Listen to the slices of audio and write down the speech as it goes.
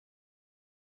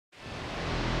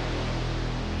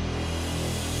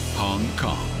Hong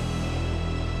Kong.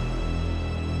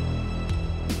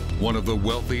 One of the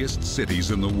wealthiest cities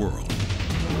in the world.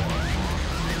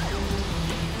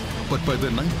 But by the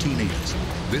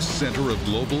 1980s, this center of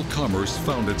global commerce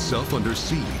found itself under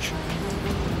siege.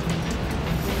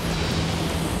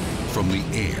 From the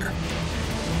air.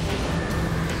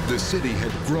 The city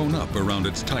had grown up around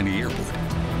its tiny airport,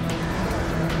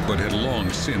 but had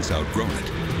long since outgrown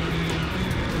it.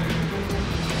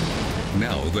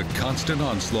 Now, the constant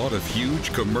onslaught of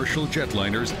huge commercial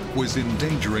jetliners was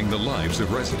endangering the lives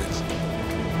of residents.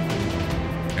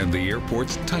 And the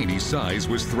airport's tiny size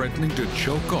was threatening to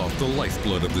choke off the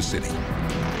lifeblood of the city: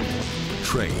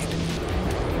 trade.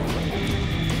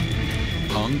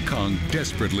 Hong Kong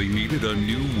desperately needed a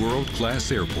new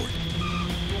world-class airport.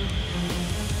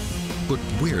 But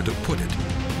where to put it?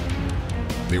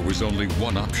 There was only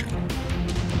one option: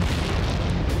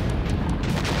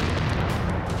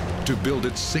 to build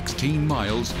it 16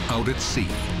 miles out at sea.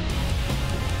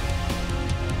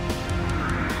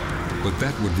 But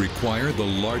that would require the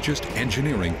largest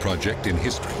engineering project in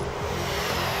history.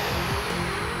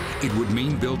 It would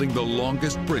mean building the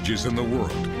longest bridges in the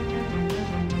world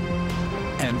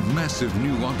and massive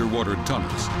new underwater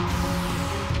tunnels,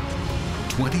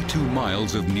 22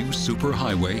 miles of new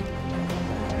superhighway,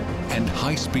 and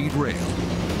high-speed rail.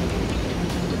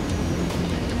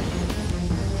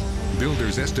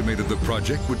 Builders estimated the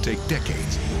project would take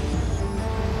decades,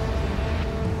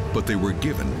 but they were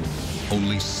given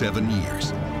only 7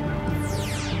 years.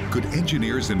 Could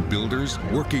engineers and builders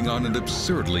working on an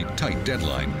absurdly tight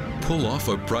deadline pull off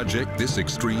a project this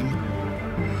extreme?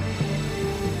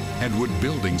 And would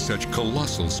building such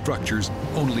colossal structures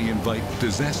only invite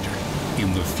disaster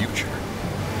in the future?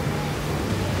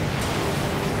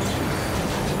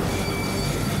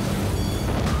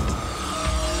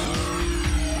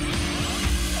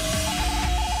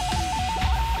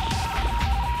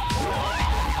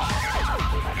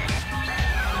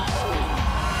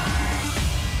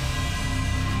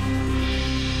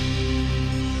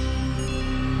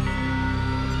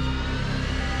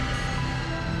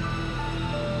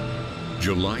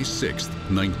 July 6,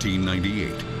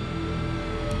 1998.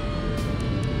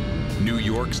 New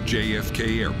York's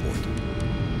JFK Airport.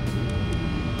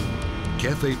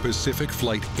 Cathay Pacific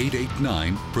Flight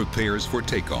 889 prepares for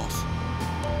takeoff.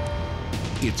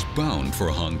 It's bound for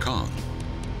Hong Kong,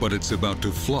 but it's about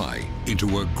to fly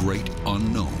into a great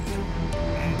unknown.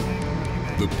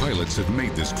 The pilots have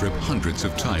made this trip hundreds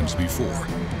of times before,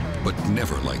 but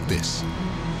never like this.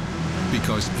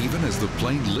 Because even as the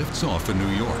plane lifts off in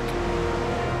New York,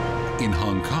 in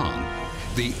Hong Kong,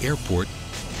 the airport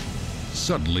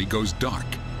suddenly goes dark.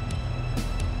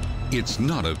 It's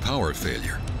not a power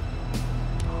failure.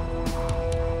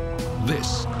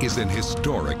 This is an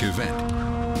historic event.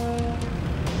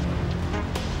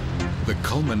 The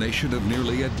culmination of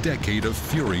nearly a decade of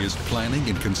furious planning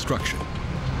and construction.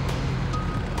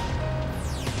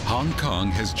 Hong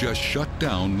Kong has just shut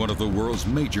down one of the world's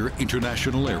major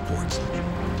international airports.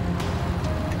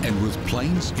 And with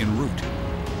planes en route,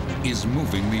 is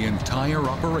moving the entire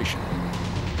operation,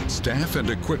 staff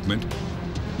and equipment,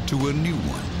 to a new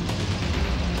one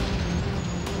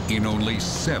in only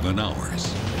 7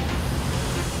 hours.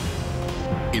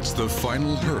 It's the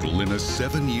final hurdle in a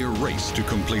 7-year race to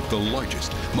complete the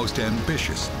largest, most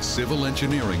ambitious civil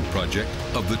engineering project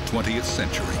of the 20th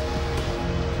century.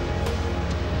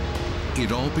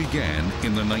 It all began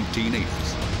in the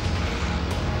 1980s.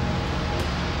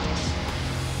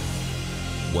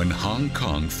 When Hong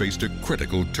Kong faced a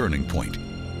critical turning point.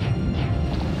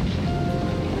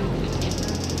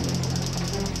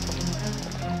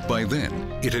 By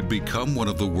then, it had become one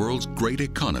of the world's great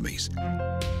economies.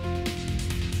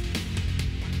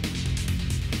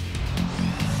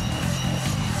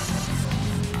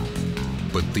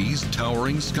 But these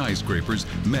towering skyscrapers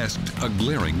masked a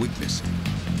glaring weakness.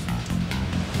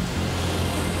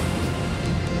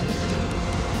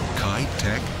 Kai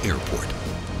Tak Airport.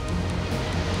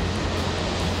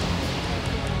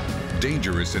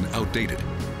 Dangerous and outdated,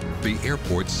 the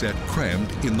airport sat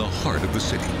crammed in the heart of the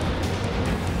city.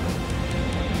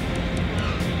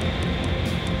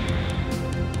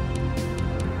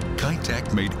 Kai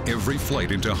Tak made every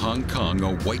flight into Hong Kong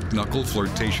a white-knuckle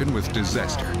flirtation with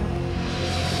disaster,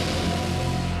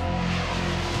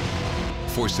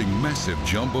 forcing massive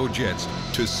jumbo jets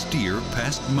to steer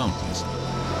past mountains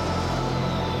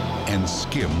and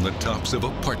skim the tops of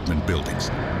apartment buildings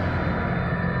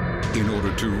in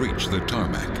order to reach the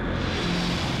tarmac.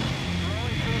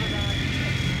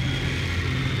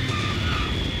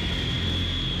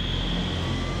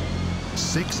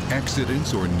 Six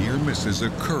accidents or near misses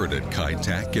occurred at Kai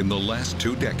Tak in the last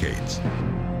 2 decades.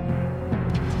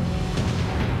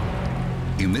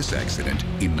 In this accident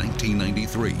in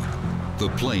 1993, the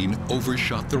plane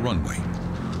overshot the runway,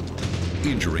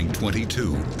 injuring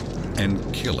 22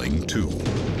 and killing 2.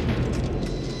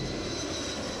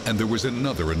 And there was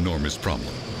another enormous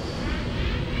problem: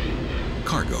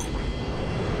 cargo.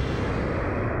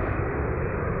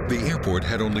 The airport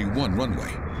had only one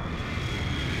runway.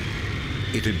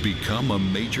 It had become a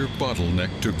major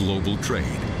bottleneck to global trade.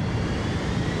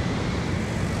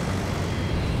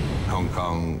 Hong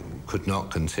Kong could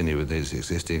not continue with its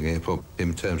existing airport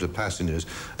in terms of passengers,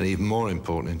 and even more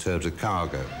important in terms of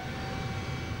cargo.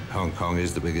 Hong Kong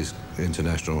is the biggest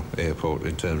international airport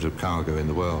in terms of cargo in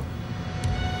the world.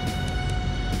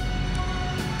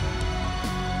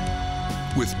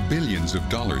 With billions of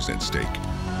dollars at stake,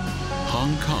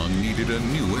 Hong Kong needed a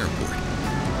new airport.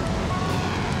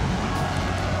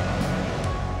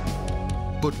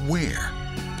 But where?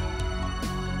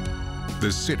 The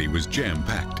city was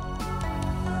jam-packed,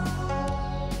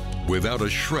 without a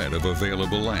shred of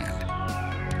available land.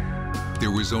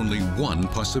 There was only one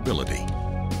possibility: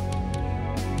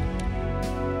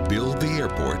 build the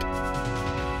airport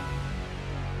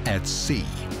at sea.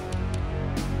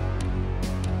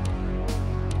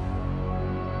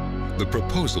 The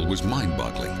proposal was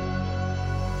mind-boggling.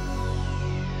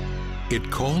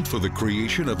 It called for the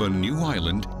creation of a new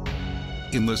island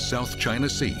in the South China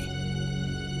Sea.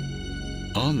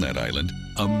 On that island,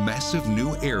 a massive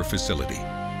new air facility,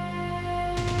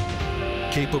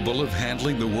 capable of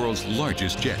handling the world's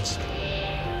largest jets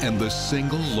and the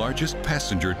single largest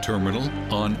passenger terminal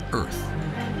on Earth.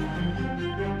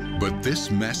 But this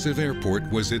massive airport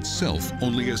was itself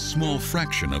only a small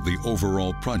fraction of the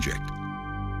overall project.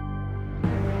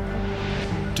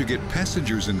 To get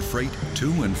passengers and freight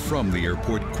to and from the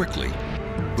airport quickly,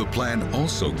 the plan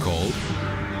also called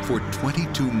for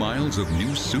 22 miles of new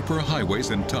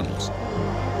superhighways and tunnels,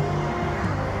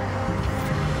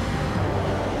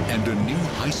 and a new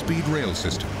high-speed rail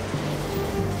system,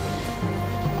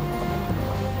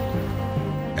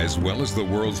 as well as the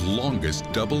world's longest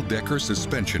double-decker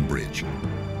suspension bridge.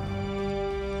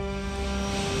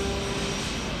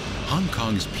 Hong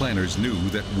Kong's planners knew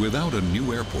that without a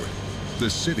new airport, the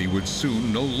city would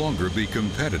soon no longer be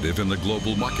competitive in the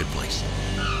global marketplace.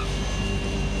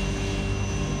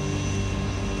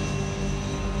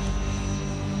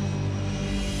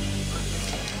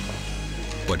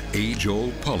 But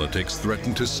age-old politics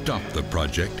threatened to stop the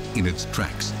project in its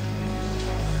tracks.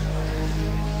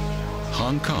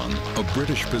 Hong Kong, a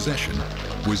British possession,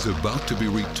 was about to be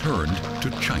returned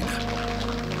to China.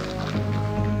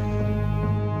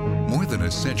 More than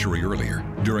a century earlier,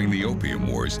 during the Opium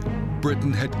Wars,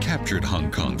 Britain had captured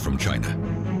Hong Kong from China.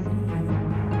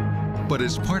 But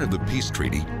as part of the peace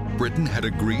treaty, Britain had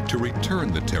agreed to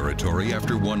return the territory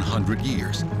after 100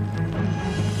 years.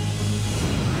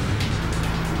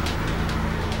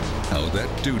 Now that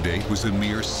due date was a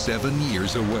mere 7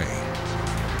 years away.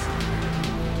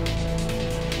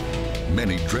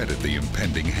 Many dreaded the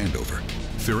impending handover,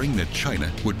 fearing that China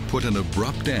would put an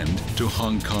abrupt end to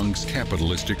Hong Kong's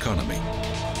capitalist economy.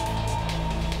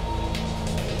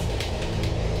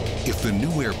 If the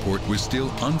new airport was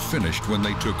still unfinished when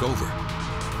they took over,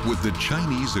 would the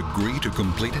Chinese agree to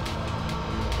complete it?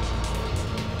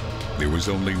 There was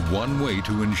only one way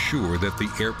to ensure that the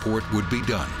airport would be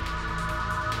done: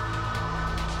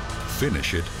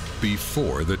 finish it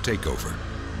before the takeover.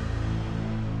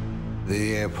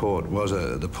 The airport was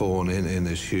the pawn in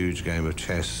this huge game of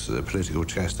chess, political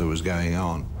chess that was going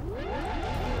on.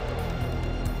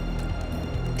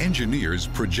 Engineers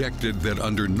projected that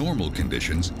under normal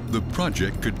conditions, the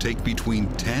project could take between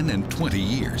 10 and 20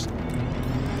 years.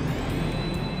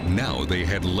 Now they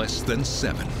had less than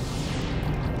 7.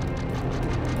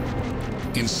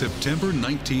 In September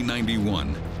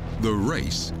 1991, the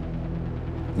race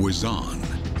was on.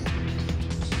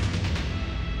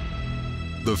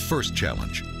 The first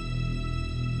challenge: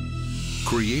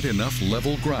 create enough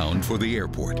level ground for the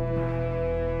airport.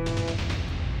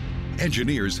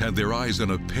 Engineers had their eyes on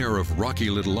a pair of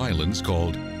rocky little islands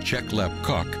called Chek Lap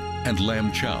Kok and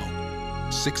Lam Chau,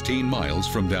 16 miles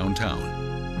from downtown.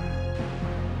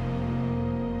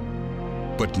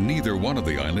 But neither one of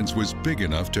the islands was big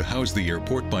enough to house the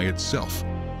airport by itself.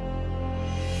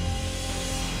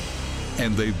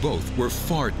 And they both were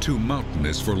far too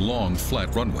mountainous for long,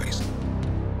 flat runways.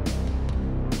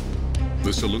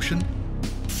 The solution?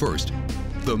 First,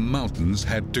 the mountains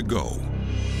had to go.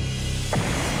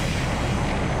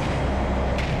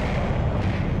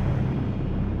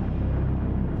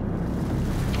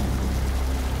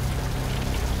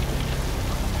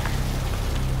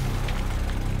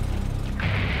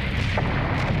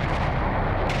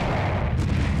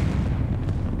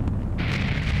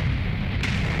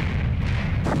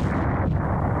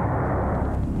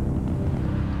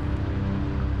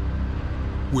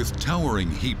 With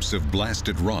towering heaps of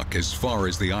blasted rock as far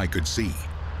as the eye could see,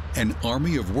 an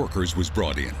army of workers was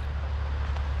brought in.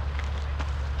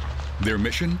 Their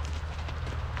mission?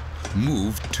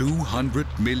 Move 200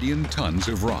 million tons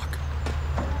of rock.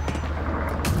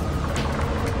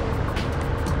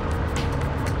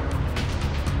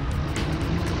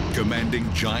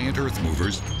 Commanding giant earth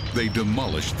movers, they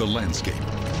demolished the landscape.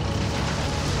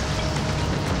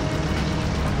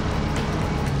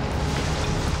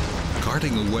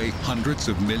 Carting away hundreds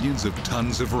of millions of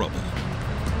tons of rubble.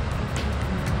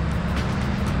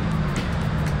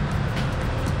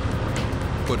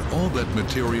 But all that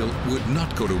material would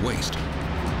not go to waste.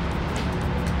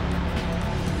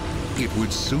 It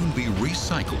would soon be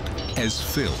recycled as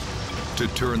fill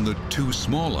to turn the two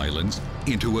small islands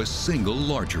into a single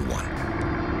larger one.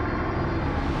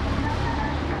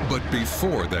 But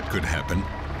before that could happen,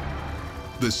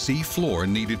 the sea floor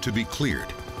needed to be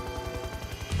cleared.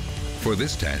 For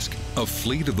this task, a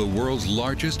fleet of the world's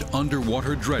largest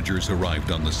underwater dredgers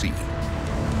arrived on the scene.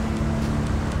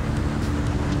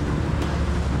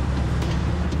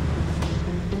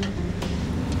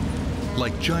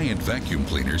 Like giant vacuum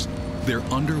cleaners, their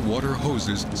underwater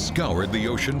hoses scoured the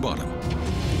ocean bottom,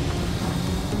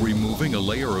 removing a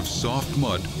layer of soft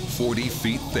mud 40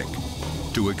 feet thick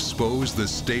to expose the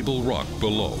stable rock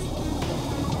below.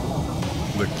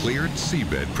 The cleared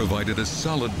seabed provided a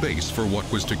solid base for what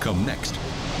was to come next.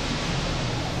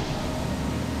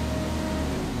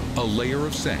 A layer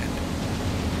of sand,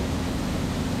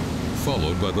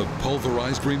 followed by the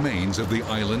pulverized remains of the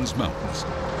island's mountains.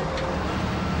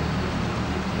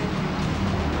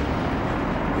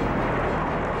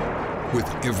 With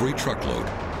every truckload,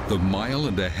 the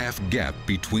mile-and-a-half gap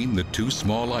between the two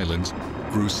small islands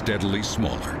grew steadily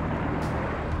smaller.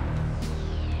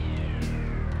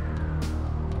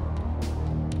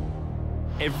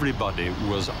 Everybody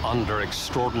was under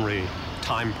extraordinary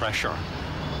time pressure.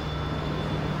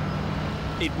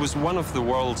 It was one of the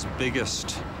world's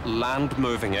biggest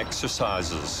land-moving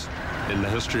exercises in the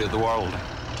history of the world.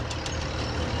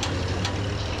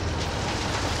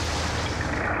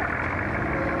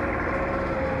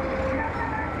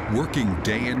 Working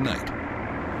day and night,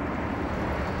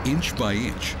 inch by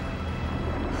inch,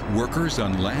 workers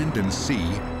on land and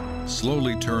sea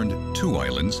slowly turned two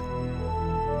islands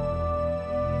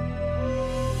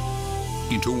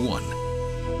into one.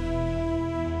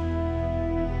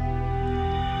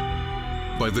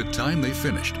 By the time they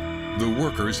finished, the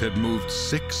workers had moved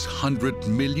 600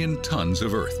 million tons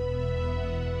of earth,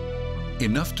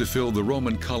 enough to fill the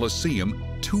Roman Colosseum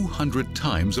 200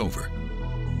 times over.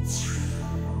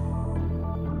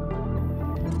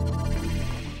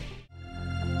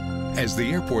 As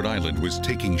the airport island was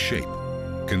taking shape,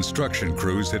 construction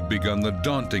crews had begun the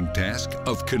daunting task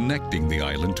of connecting the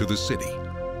island to the city.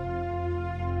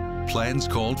 Plans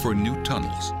called for new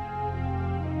tunnels,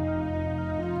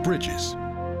 bridges,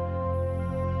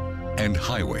 and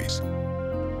highways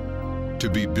to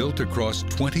be built across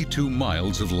 22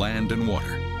 miles of land and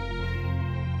water.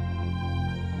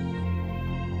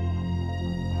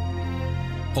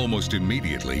 Almost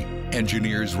immediately,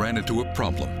 engineers ran into a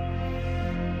problem.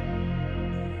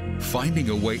 Finding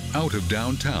a way out of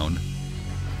downtown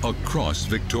across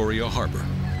Victoria Harbor.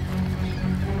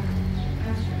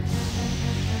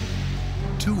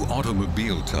 Two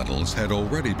automobile tunnels had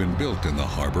already been built in the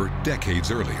harbor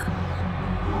decades earlier,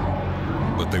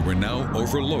 but they were now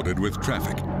overloaded with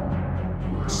traffic,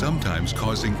 sometimes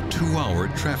causing 2-hour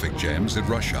traffic jams at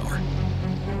rush hour.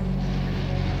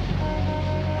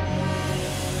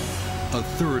 A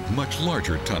third, much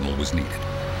larger tunnel was needed.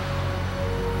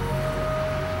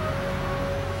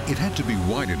 It had to be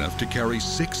wide enough to carry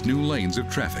 6 new lanes of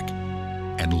traffic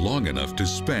and long enough to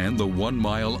span the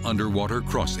 1-mile underwater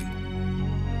crossing.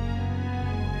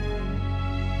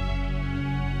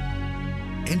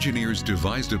 Engineers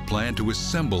devised a plan to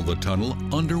assemble the tunnel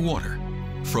underwater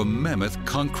from mammoth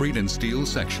concrete and steel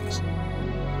sections.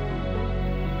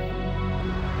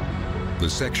 The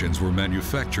sections were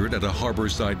manufactured at a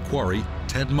harborside quarry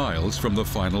 10 miles from the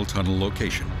final tunnel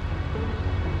location.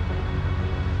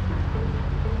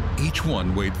 Each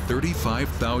one weighed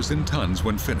 35,000 tons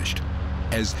when finished,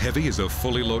 as heavy as a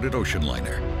fully loaded ocean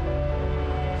liner.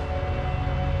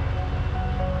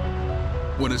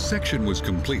 When a section was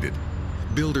completed,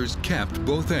 builders capped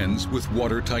both ends with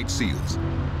watertight seals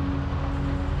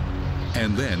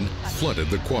and then flooded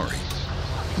the quarry.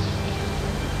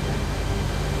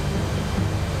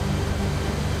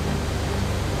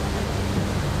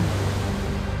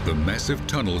 The massive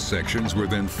tunnel sections were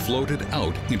then floated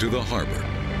out into the harbor.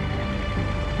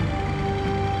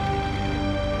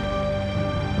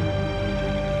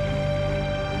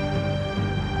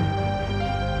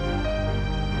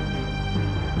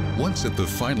 Once at the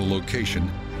final location,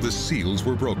 the seals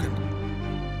were broken,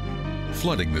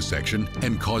 flooding the section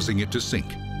and causing it to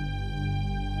sink.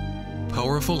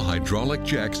 Powerful hydraulic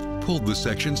jacks pulled the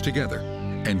sections together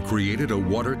and created a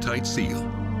watertight seal.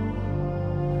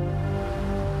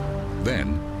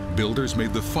 Then, builders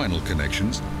made the final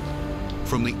connections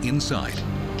from the inside,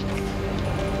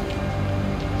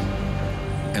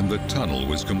 and the tunnel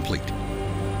was complete.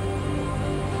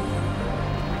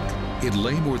 It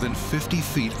lay more than 50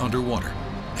 feet underwater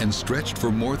and stretched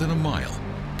for more than a mile,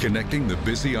 connecting the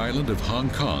busy island of Hong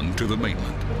Kong to the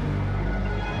mainland.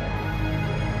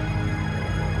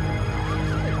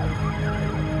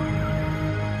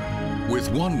 With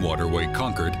one waterway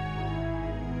conquered,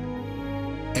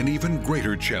 an even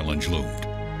greater challenge loomed.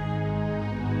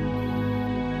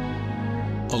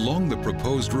 Along the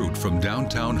proposed route from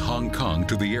downtown Hong Kong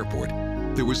to the airport,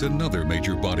 there was another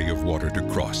major body of water to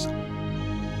cross.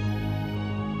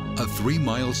 A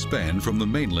 3-mile span from the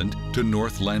mainland to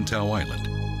North Lantau Island.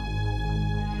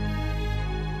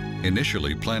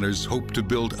 Initially, planners hoped to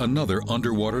build another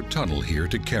underwater tunnel here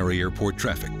to carry airport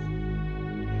traffic.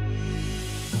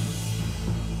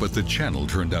 But the channel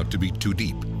turned out to be too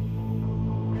deep,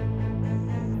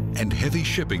 and heavy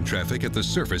shipping traffic at the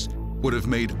surface would have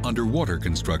made underwater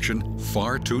construction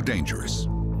far too dangerous.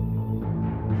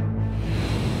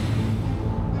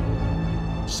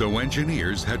 So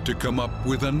engineers had to come up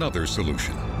with another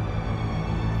solution.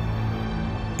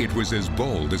 It was as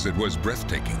bold as it was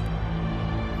breathtaking.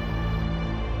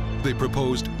 They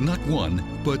proposed not one,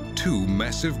 but 2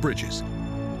 massive bridges,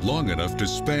 long enough to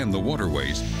span the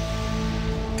waterways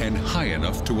and high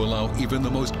enough to allow even the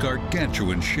most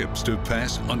gargantuan ships to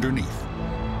pass underneath.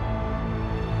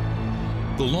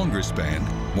 The longer span,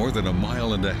 more than 1.5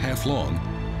 miles long,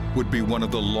 would be one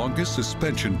of the longest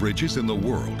suspension bridges in the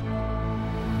world.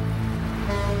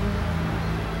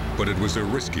 But it was a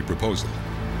risky proposal.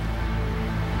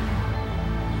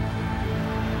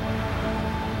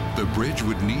 The bridge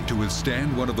would need to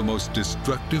withstand one of the most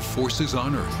destructive forces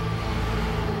on Earth: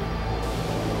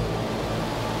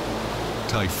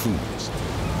 typhoons.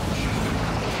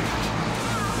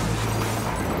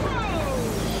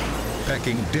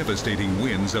 Packing devastating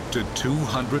winds up to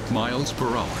 200 miles per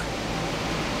hour.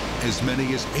 As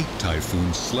many as 8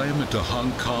 typhoons slam into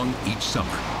Hong Kong each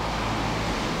summer.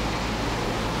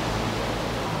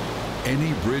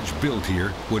 Any bridge built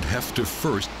here would have to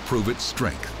first prove its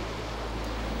strength.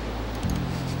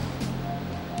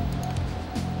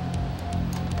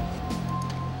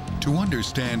 To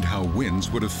understand how winds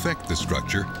would affect the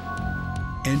structure,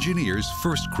 engineers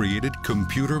first created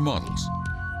computer models.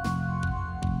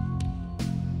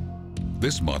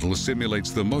 This model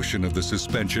simulates the motion of the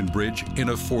suspension bridge in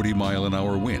a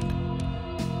 40-mile-an-hour wind,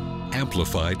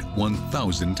 amplified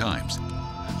 1,000 times,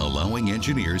 allowing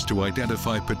engineers to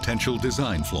identify potential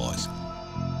design flaws.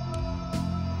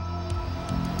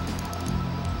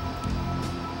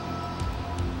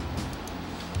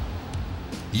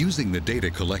 Using the data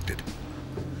collected,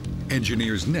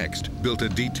 engineers next built a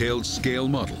detailed scale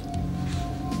model.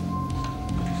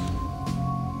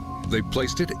 They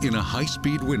placed it in a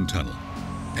high-speed wind tunnel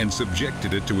and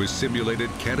subjected it to a simulated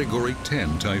Category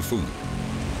 10 typhoon.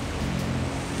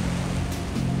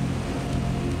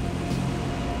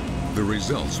 The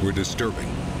results were disturbing.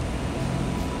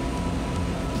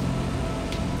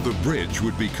 The bridge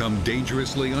would become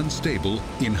dangerously unstable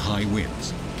in high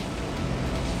winds.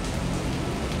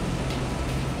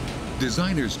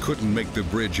 Designers couldn't make the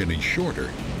bridge any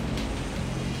shorter,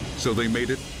 so they made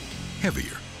it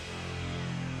heavier.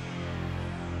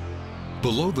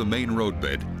 Below the main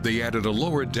roadbed, they added a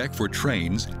lower deck for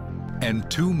trains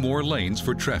and 2 more lanes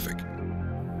for traffic.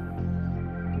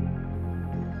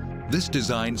 This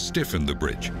design stiffened the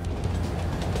bridge.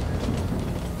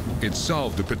 It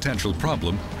solved a potential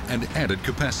problem and added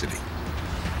capacity.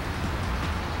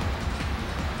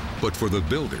 But for the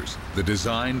builders, the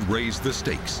design raised the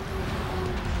stakes.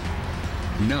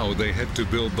 Now they had to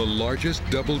build the largest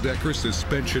double-decker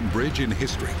suspension bridge in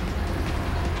history,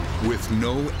 with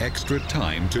no extra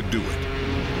time to do it.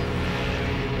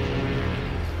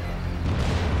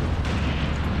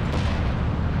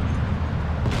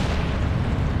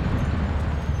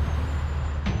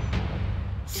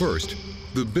 First,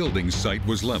 the building site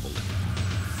was leveled.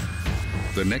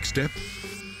 The next step,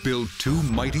 build 2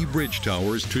 mighty bridge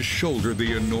towers to shoulder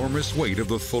the enormous weight of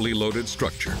the fully loaded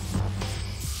structure.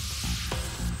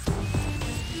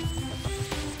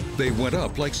 They went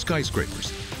up like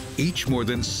skyscrapers, each more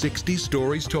than 60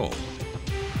 stories tall.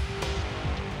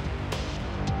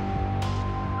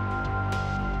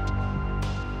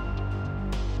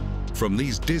 From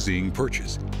these dizzying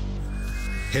perches,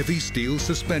 heavy steel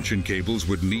suspension cables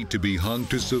would need to be hung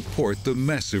to support the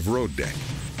massive road deck.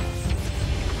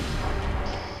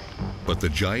 But the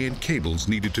giant cables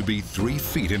needed to be 3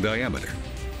 feet in diameter,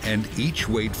 and each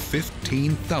weighed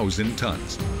 15,000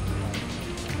 tons.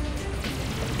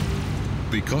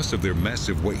 Because of their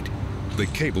massive weight, the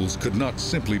cables could not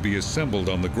simply be assembled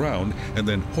on the ground and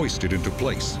then hoisted into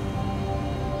place.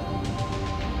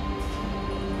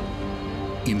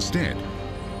 Instead,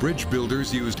 bridge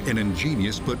builders used an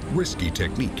ingenious but risky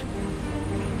technique.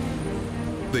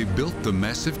 They built the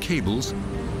massive cables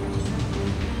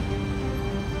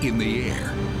in the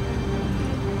air.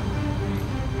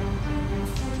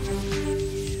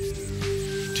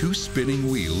 Two spinning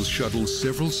wheels shuttle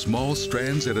several small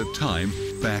strands at a time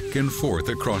back and forth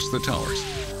across the towers,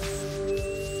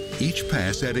 each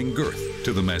pass adding girth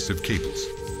to the massive cables.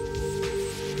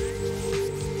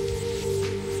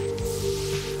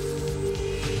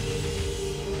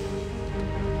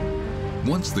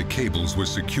 Once the cables were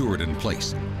secured in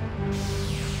place,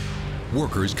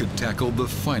 workers could tackle the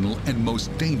final and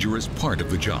most dangerous part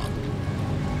of the job: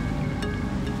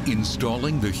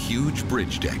 installing the huge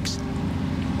bridge decks.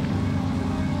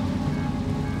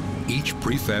 Each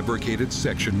prefabricated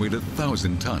section weighed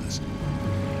 1,000 tons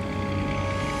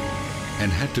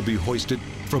and had to be hoisted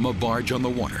from a barge on the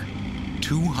water,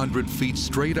 200 feet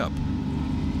straight up.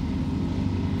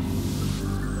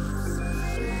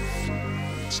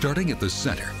 Starting at the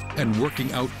center and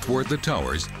working out toward the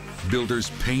towers, builders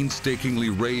painstakingly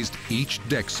raised each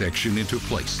deck section into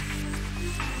place.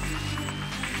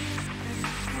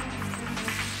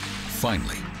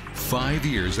 Finally, 5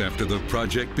 years after the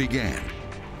project began,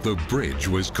 the bridge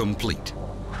was complete.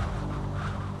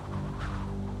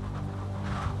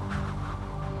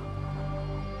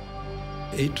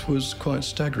 It was quite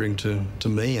staggering to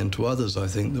me and to others, I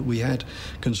think, that we had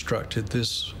constructed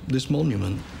this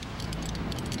monument,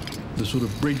 the sort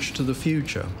of bridge to the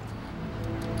future.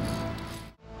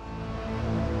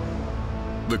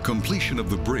 The completion of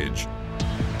the bridge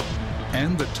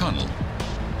and the tunnel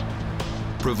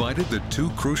provided the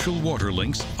 2 crucial water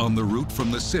links on the route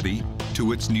from the city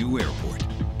to its new airport.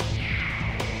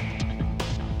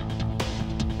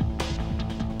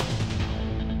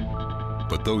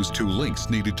 But those 2 links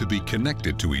needed to be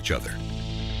connected to each other.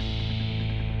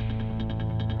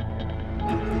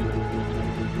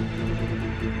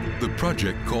 The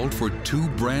project called for 2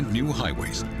 brand new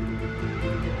highways.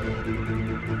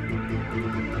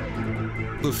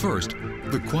 The first,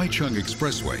 the Kwai-Chung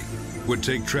Expressway, would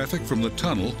take traffic from the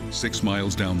tunnel 6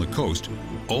 miles down the coast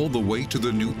all the way to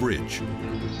the new bridge.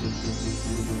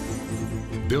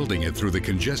 Building it through the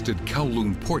congested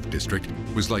Kowloon Port District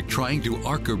was like trying to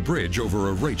arc a bridge over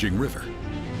a raging river.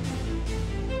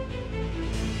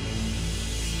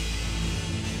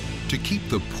 To keep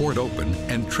the port open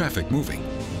and traffic moving,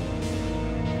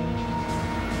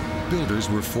 builders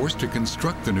were forced to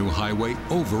construct the new highway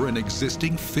over an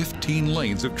existing 15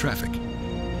 lanes of traffic.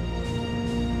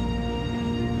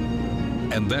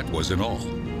 And that wasn't all.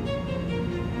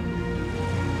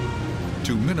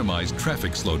 To minimize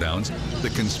traffic slowdowns, the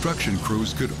construction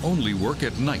crews could only work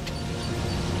at night.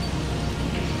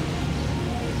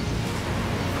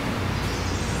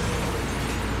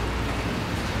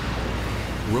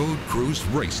 Road crews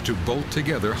raced to bolt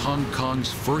together Hong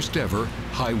Kong's first ever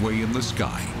highway in the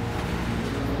sky.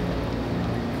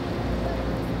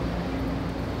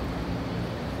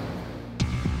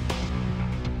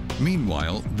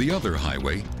 Meanwhile, the other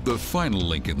highway, the final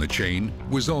link in the chain,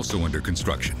 was also under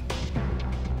construction.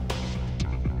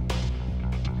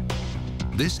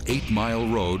 This 8-mile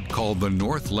road, called the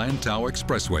North Lantau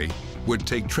Expressway, would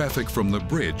take traffic from the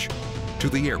bridge to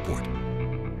the airport.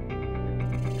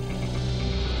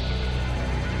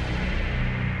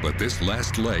 But this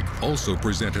last leg also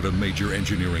presented a major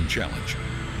engineering challenge.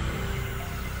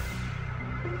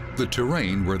 The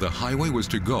terrain where the highway was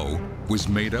to go was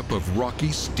made up of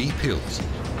rocky, steep hills.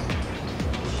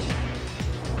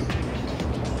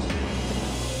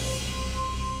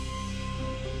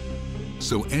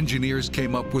 So engineers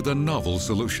came up with a novel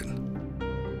solution.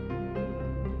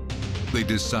 They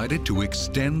decided to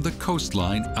extend the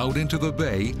coastline out into the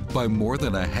bay by more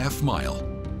than a half mile.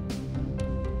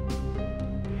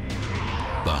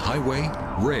 The highway,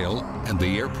 rail, and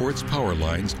the airport's power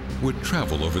lines would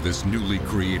travel over this newly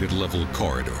created level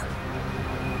corridor.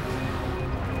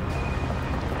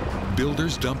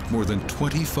 Builders dumped more than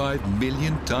 25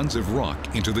 million tons of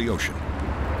rock into the ocean.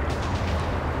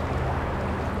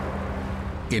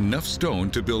 Enough stone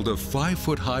to build a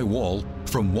 5-foot-high wall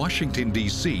from Washington,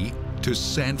 D.C. to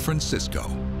San Francisco.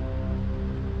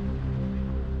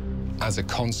 As a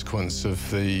consequence of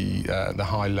the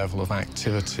high level of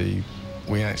activity,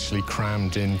 We actually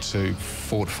crammed into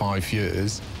 4 to 5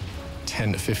 years,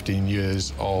 10 to 15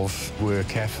 years of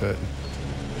work effort.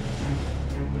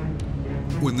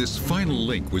 When this final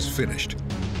link was finished,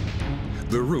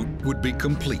 the route would be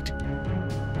complete.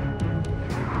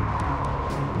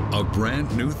 A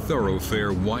brand new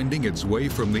thoroughfare winding its way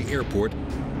from the airport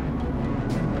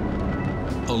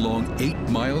along 8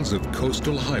 miles of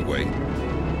coastal highway,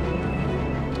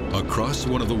 across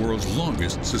one of the world's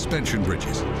longest suspension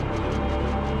bridges,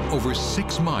 over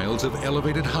 6 miles of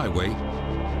elevated highway,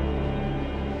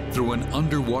 through an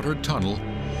underwater tunnel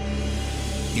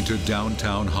into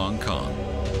downtown Hong Kong.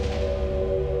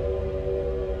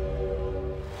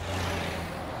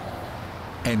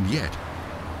 And yet,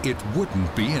 it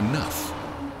wouldn't be enough.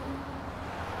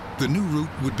 The new route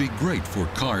would be great for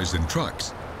cars and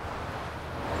trucks,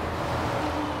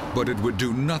 but it would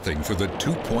do nothing for the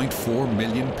 2.4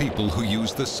 million people who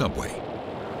use the subway.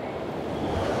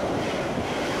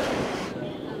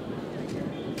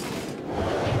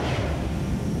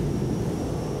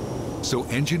 So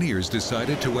engineers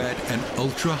decided to add an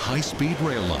ultra-high-speed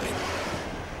rail line.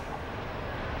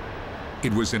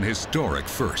 It was an historic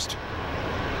first.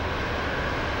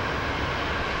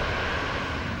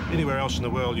 Anywhere else in the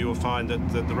world, you will find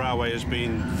that the railway has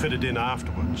been fitted in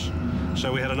afterwards.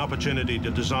 So we had an opportunity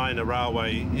to design a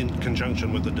railway in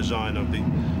conjunction with the design of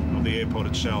the airport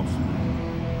itself.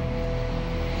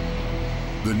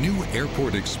 The new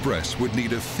Airport Express would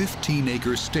need a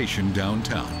 15-acre station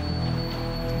downtown.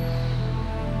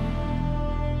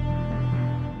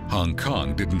 Hong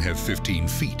Kong didn't have 15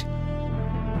 feet.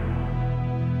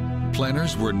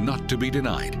 Planners were not to be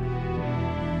denied.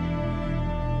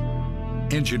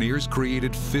 Engineers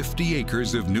created 50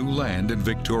 acres of new land in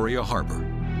Victoria Harbour.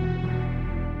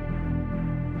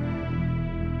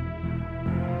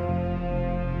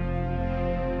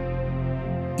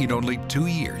 In only 2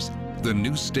 years, the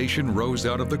new station rose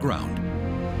out of the ground.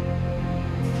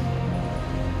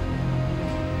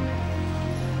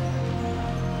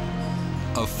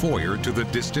 A foyer to the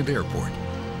distant airport.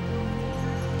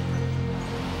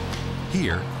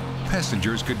 Here,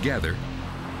 passengers could gather,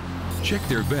 check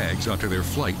their bags onto their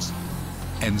flights,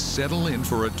 and settle in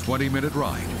for a 20-minute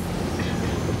ride.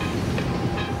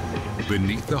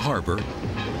 Beneath the harbor,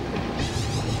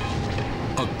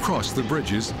 across the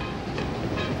bridges,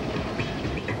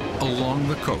 along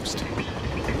the coast,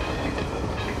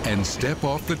 and step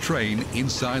off the train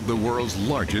inside the world's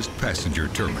largest passenger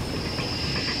terminal.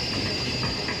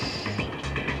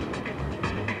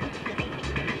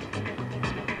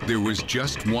 There was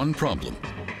just one problem.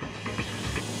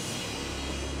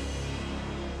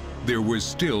 There was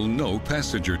still no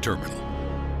passenger terminal.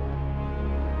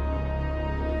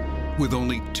 With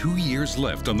only 2 years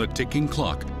left on the ticking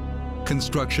clock,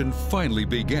 construction finally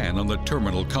began on the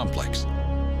terminal complex.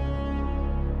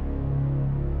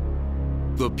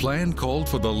 The plan called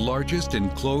for the largest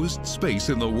enclosed space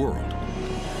in the world,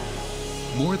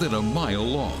 more than a mile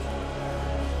long.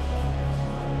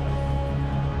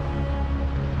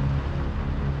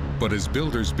 But as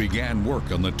builders began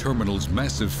work on the terminal's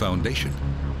massive foundation,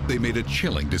 they made a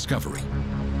chilling discovery.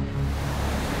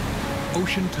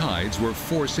 Ocean tides were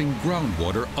forcing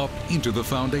groundwater up into the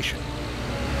foundation.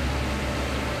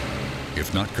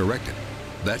 If not corrected,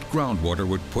 that groundwater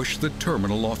would push the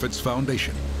terminal off its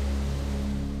foundation.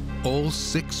 All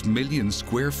 6 million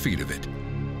square feet of it.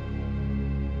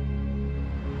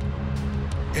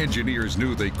 Engineers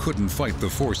knew they couldn't fight the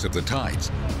force of the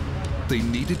tides. They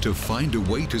needed to find a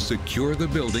way to secure the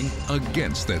building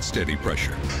against that steady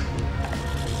pressure.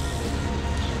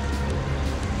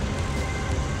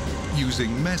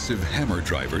 Using massive hammer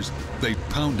drivers, they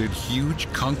pounded huge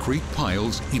concrete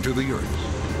piles into the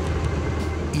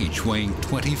earth, each weighing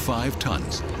 25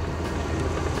 tons.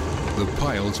 The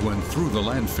piles went through the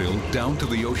landfill down to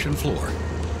the ocean floor,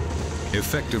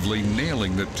 effectively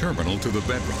nailing the terminal to the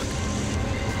bedrock.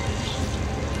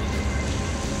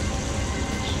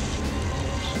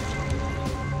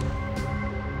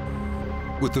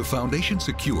 With the foundation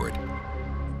secured,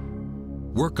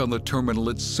 work on the terminal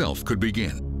itself could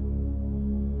begin.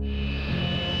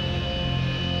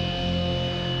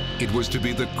 It was to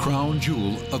be the crown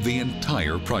jewel of the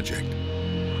entire project.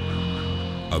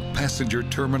 A passenger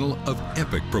terminal of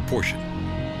epic proportion.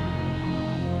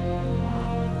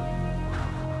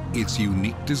 Its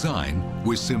unique design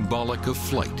was symbolic of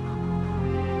flight.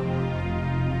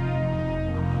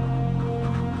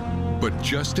 But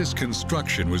just as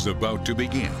construction was about to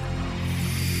begin,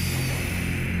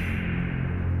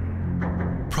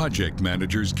 project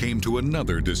managers came to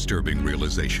another disturbing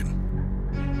realization.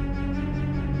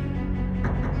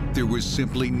 There was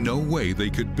simply no way they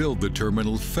could build the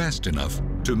terminal fast enough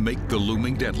to make the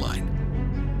looming deadline.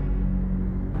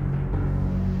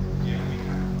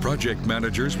 Project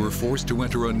managers were forced to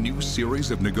enter a new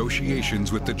series of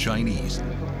negotiations with the Chinese,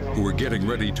 who were getting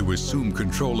ready to assume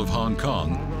control of Hong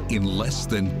Kong in less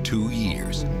than 2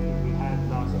 years.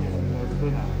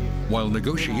 While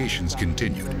negotiations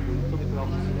continued,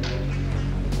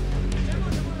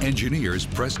 engineers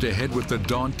pressed ahead with the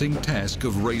daunting task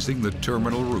of raising the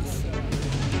terminal roof.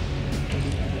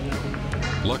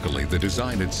 Luckily, the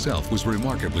design itself was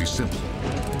remarkably simple.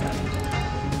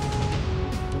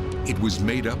 It was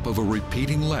made up of a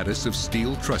repeating lattice of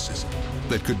steel trusses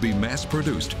that could be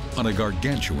mass-produced on a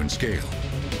gargantuan scale.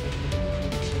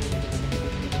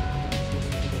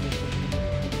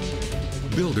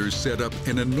 Builders set up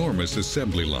an enormous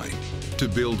assembly line to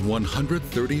build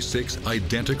 136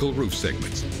 identical roof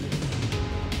segments,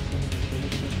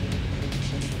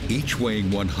 each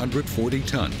weighing 140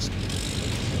 tons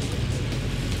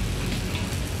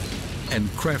and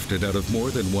crafted out of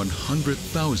more than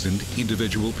 100,000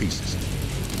 individual pieces.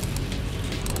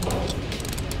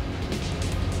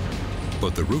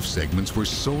 But the roof segments were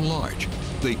so large,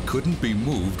 they couldn't be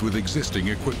moved with existing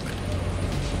equipment.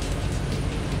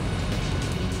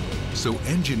 So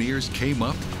engineers came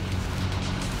up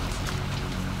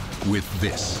with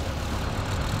this.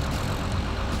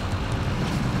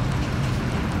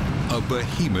 A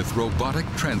behemoth robotic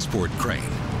transport crane,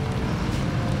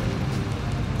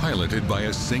 piloted by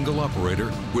a single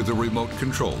operator with a remote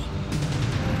control.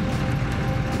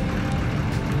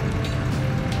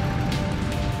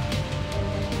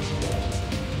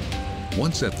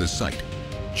 Once at the site,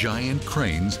 giant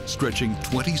cranes stretching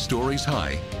 20 stories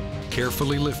high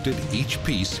carefully lifted each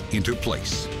piece into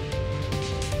place.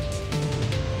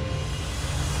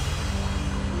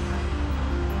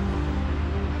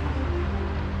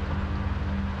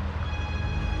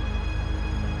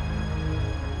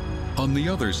 On the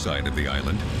other side of the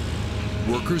island,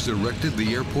 workers erected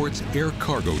the airport's air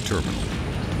cargo terminal.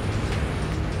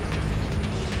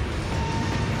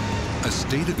 A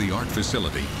state-of-the-art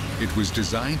facility, it was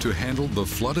designed to handle the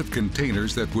flood of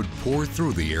containers that would pour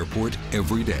through the airport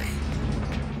every day.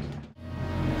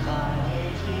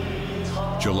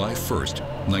 July 1st,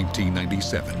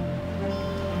 1997.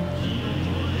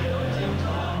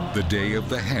 The day of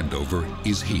the handover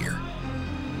is here.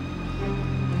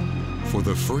 For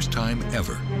the first time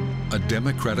ever, a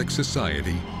democratic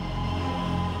society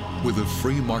with a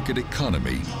free market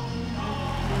economy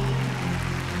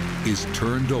is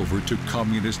turned over to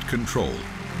communist control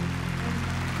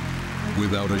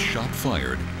without a shot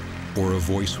fired or a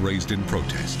voice raised in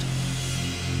protest.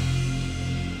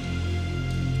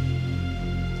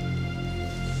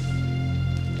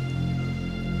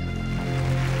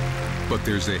 But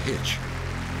there's a hitch.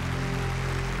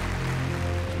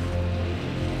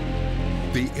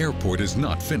 The airport is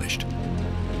not finished.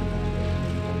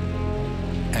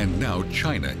 And now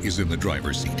China is in the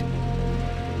driver's seat.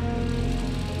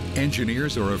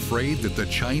 Engineers are afraid that the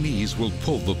Chinese will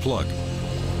pull the plug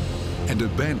and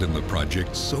abandon the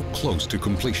project so close to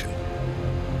completion.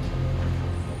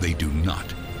 They do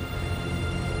not.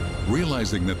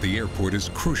 Realizing that the airport is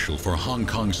crucial for Hong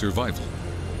Kong's survival,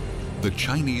 the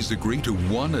Chinese agree to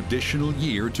 1 additional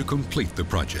year to complete the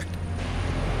project.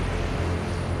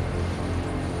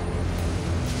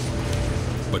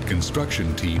 But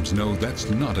construction teams know that's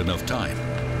not enough time.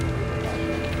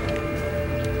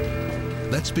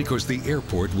 That's because the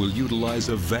airport will utilize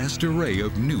a vast array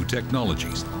of new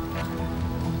technologies,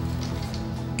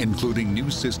 including new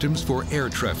systems for air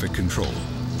traffic control,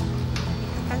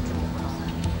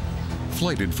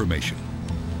 flight information,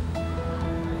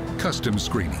 customs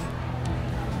screening,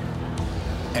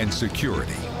 and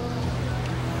security.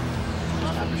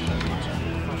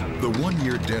 The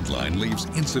 1-year deadline leaves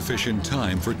insufficient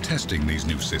time for testing these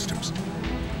new systems.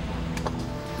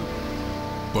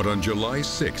 But on July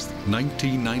 6,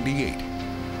 1998,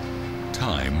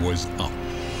 time was up.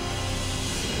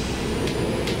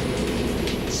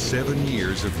 7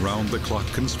 years of round-the-clock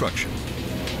construction,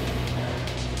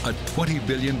 a $20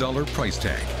 billion price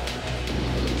tag,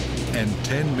 and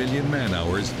 10 million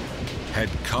man-hours had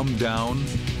come down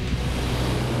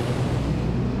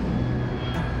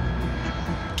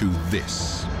to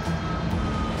this.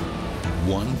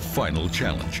 One final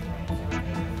challenge,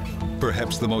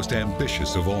 perhaps the most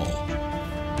ambitious of all.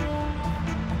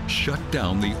 Shut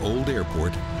down the old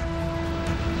airport,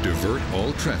 divert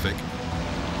all traffic,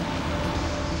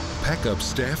 pack up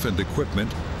staff and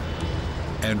equipment,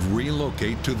 and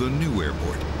relocate to the new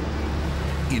airport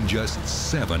in just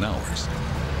 7 hours.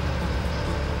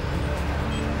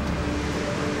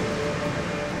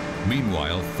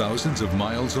 Meanwhile, thousands of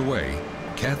miles away,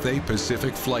 Cathay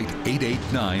Pacific Flight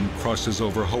 889 crosses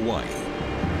over Hawaii.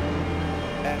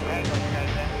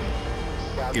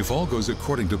 If all goes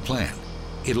according to plan,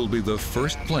 it'll be the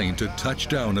first plane to touch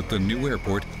down at the new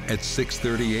airport at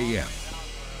 6:30 a.m.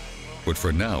 But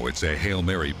for now, it's a Hail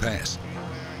Mary pass.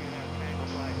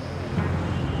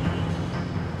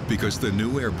 Because the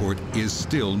new airport is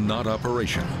still not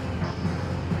operational.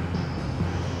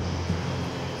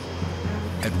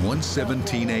 At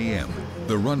 1:17 a.m.,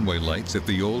 the runway lights at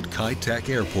the old Kai Tak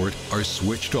Airport are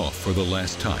switched off for the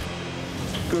last time.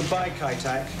 Goodbye, Kai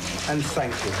Tak, and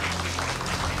thank you.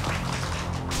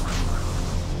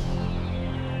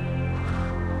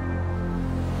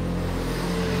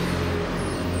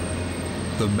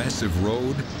 The massive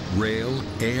road, rail,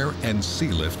 air, and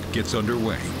sea lift gets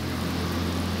underway.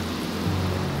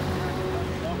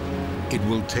 It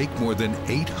will take more than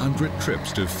 800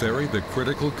 trips to ferry the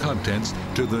critical contents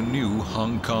to the new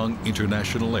Hong Kong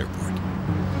International Airport.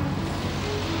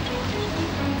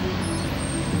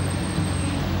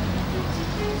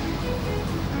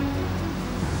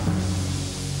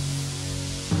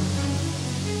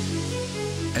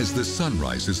 As the sun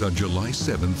rises on July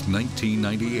 7th,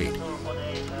 1998,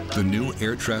 the new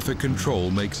air traffic control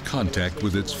makes contact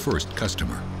with its first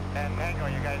customer.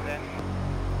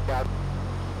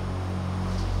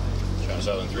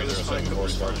 Southern 307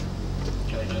 board departure.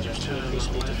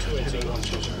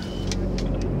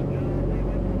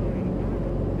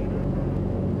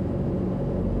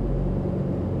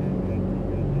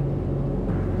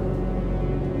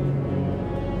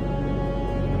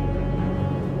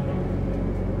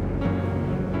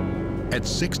 At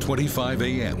 6:25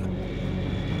 a.m.,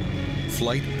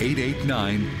 Flight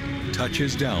 889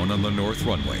 touches down on the north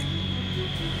runway.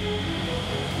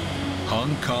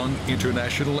 Hong Kong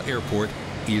International Airport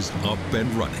is up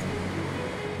and running.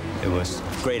 It was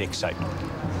great excitement,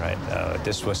 right?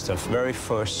 This was the very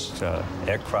first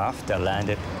aircraft that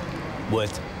landed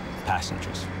with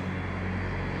passengers.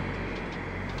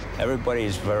 Everybody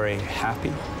is very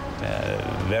happy,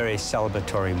 very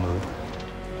celebratory mood.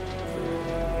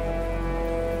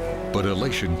 But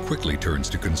elation quickly turns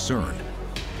to concern.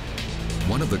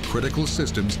 One of the critical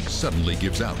systems suddenly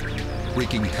gives out,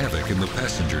 wreaking havoc in the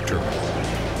passenger terminal.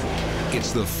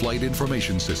 It's the flight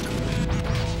information system.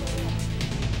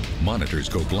 Monitors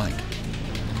go blank.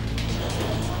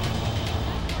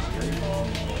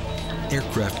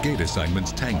 Aircraft gate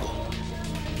assignments tangle.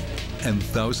 And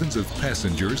thousands of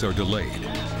passengers are delayed.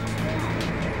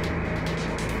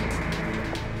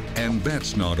 And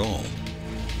that's not all.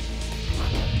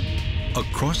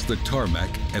 Across the tarmac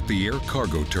at the air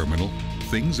cargo terminal,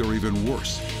 things are even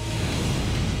worse.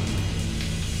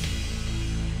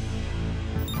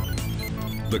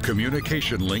 The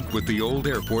communication link with the old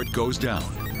airport goes down.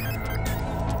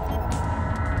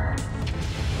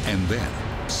 And then,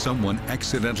 someone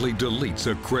accidentally deletes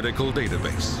a critical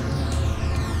database.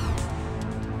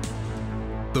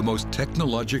 The most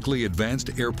technologically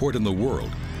advanced airport in the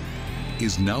world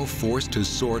is now forced to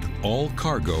sort all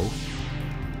cargo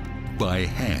by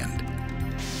hand.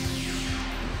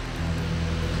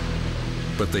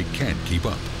 But they can't keep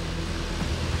up.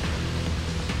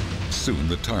 Soon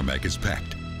the tarmac is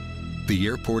packed. The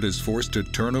airport is forced to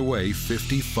turn away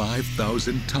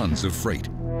 55,000 tons of freight.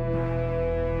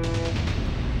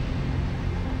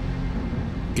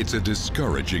 It's a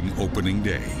discouraging opening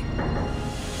day.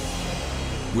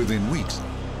 Within weeks,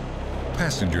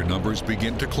 passenger numbers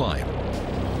begin to climb.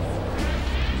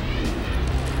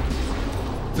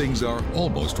 Things are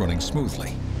almost running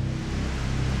smoothly.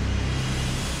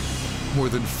 More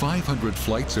than 500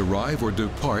 flights arrive or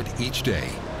depart each day,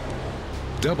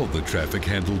 double the traffic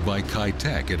handled by Kai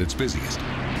Tak at its busiest.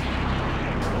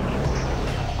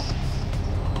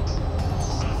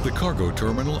 The cargo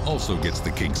terminal also gets the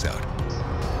kinks out.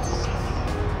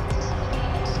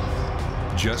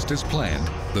 Just as planned,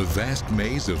 the vast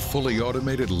maze of fully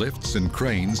automated lifts and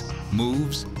cranes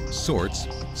moves, sorts,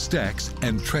 stacks,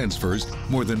 and transfers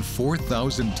more than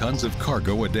 4,000 tons of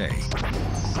cargo a day.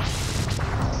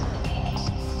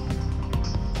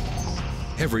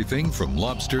 Everything from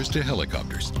lobsters to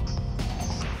helicopters.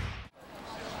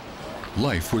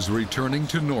 Life was returning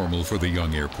to normal for the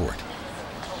young airport.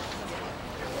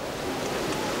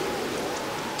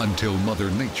 Until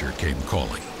Mother Nature came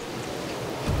calling.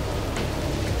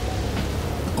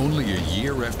 Only a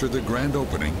year after the grand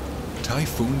opening,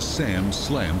 Typhoon Sam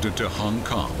slammed into Hong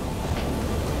Kong.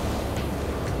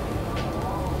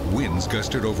 Winds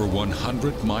gusted over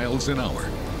 100 miles an hour.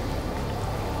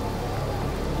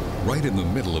 Right in the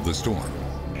middle of the storm,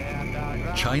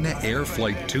 China Air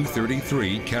Flight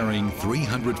 233, carrying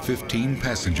 315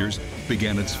 passengers,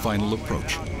 began its final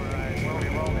approach.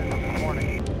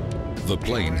 The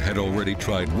plane had already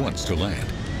tried once to land,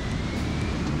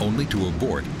 only to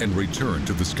abort and return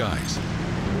to the skies.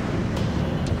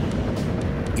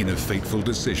 In a fateful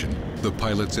decision, the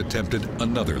pilots attempted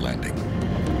another landing.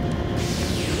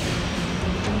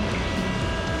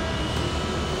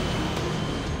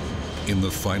 In the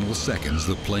final seconds,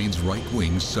 the plane's right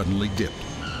wing suddenly dipped,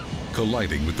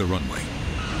 colliding with the runway.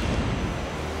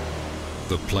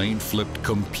 The plane flipped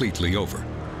completely over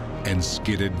and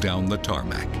skidded down the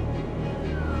tarmac.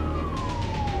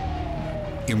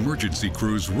 Emergency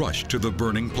crews rushed to the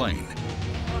burning plane.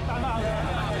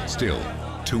 Still,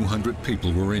 200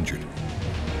 people were injured.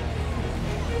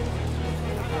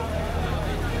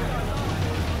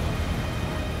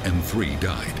 And 3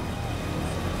 died.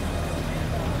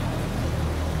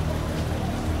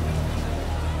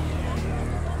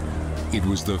 It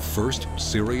was the first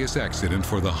serious accident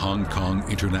for the Hong Kong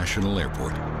International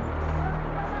Airport.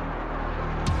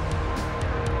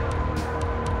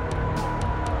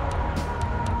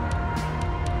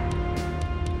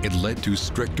 It led to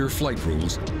stricter flight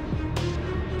rules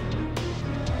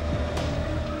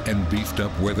and beefed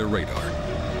up weather radar.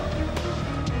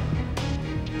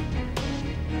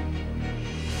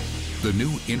 The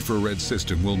new infrared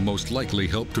system will most likely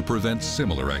help to prevent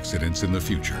similar accidents in the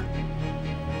future.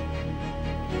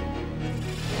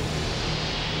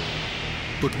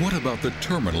 But what about the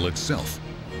terminal itself?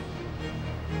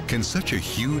 Can such a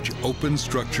huge open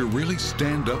structure really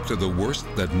stand up to the worst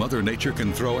that Mother Nature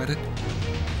can throw at it?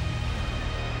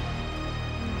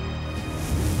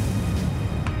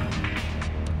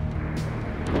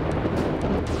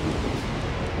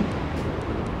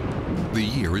 The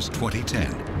year is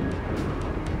 2010.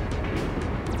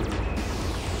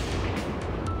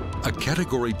 A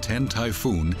Category 10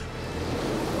 typhoon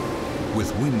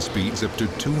with wind speeds up to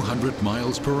 200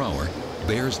 miles per hour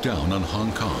bears down on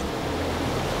Hong Kong.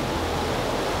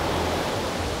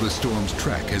 The storm's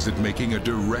track has it making a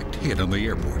direct hit on the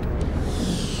airport.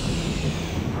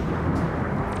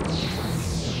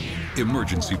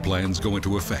 Emergency plans go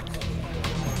into effect.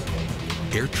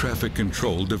 Air traffic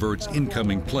control diverts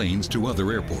incoming planes to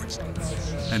other airports,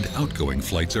 and outgoing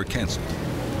flights are canceled.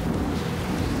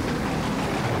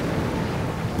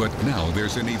 But now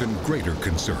there's an even greater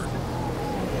concern.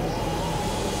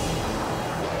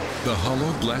 The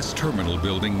hollow glass terminal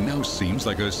building now seems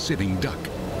like a sitting duck.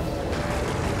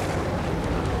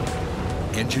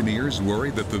 Engineers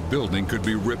worry that the building could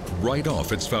be ripped right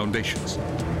off its foundations.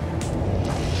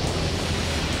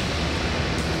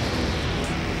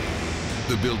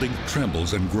 The building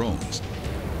trembles and groans.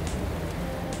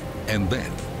 And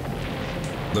then,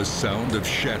 the sound of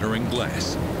shattering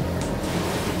glass.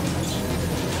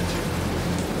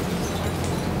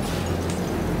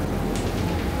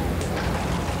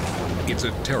 It's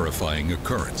a terrifying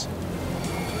occurrence,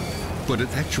 but it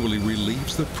actually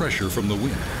relieves the pressure from the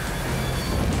wind.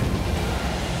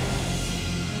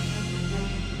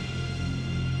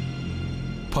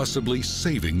 Possibly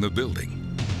saving the building.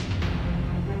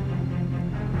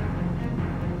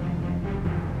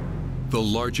 The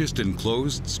largest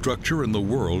enclosed structure in the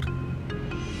world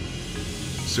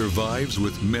survives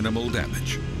with minimal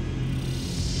damage.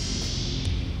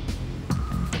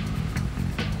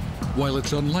 While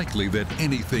it's unlikely that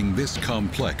anything this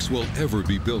complex will ever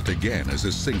be built again as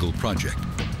a single project,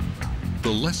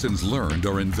 the lessons learned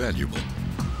are invaluable.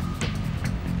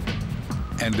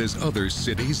 And as other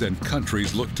cities and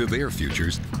countries look to their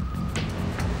futures,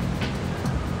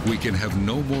 we can have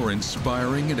no more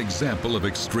inspiring an example of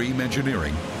extreme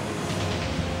engineering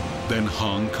than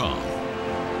Hong Kong.